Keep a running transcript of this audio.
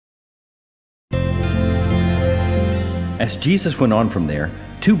As Jesus went on from there,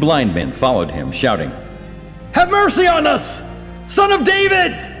 2 blind men followed him, shouting, "Have mercy on us, Son of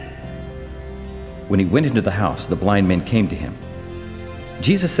David!" When he went into the house, the blind men came to him.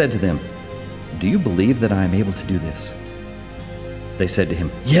 Jesus said to them, "Do you believe that I am able to do this?" They said to him,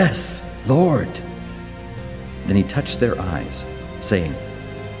 "Yes, Lord." Then he touched their eyes, saying,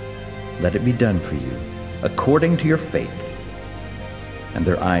 "Let it be done for you according to your faith." And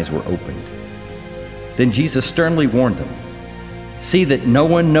their eyes were opened. Then Jesus sternly warned them, "See that no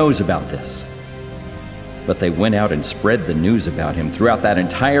one knows about this." But they went out and spread the news about him throughout that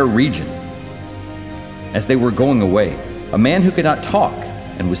entire region. As they were going away, a man who could not talk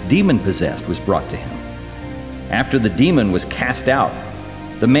and was demon-possessed was brought to him. After the demon was cast out,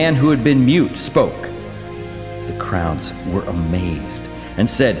 the man who had been mute spoke. The crowds were amazed and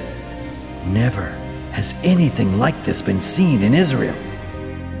said, "Never has anything like this been seen in Israel."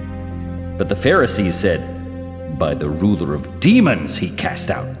 But the Pharisees said, "By the ruler of demons he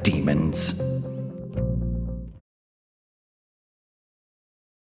cast out demons."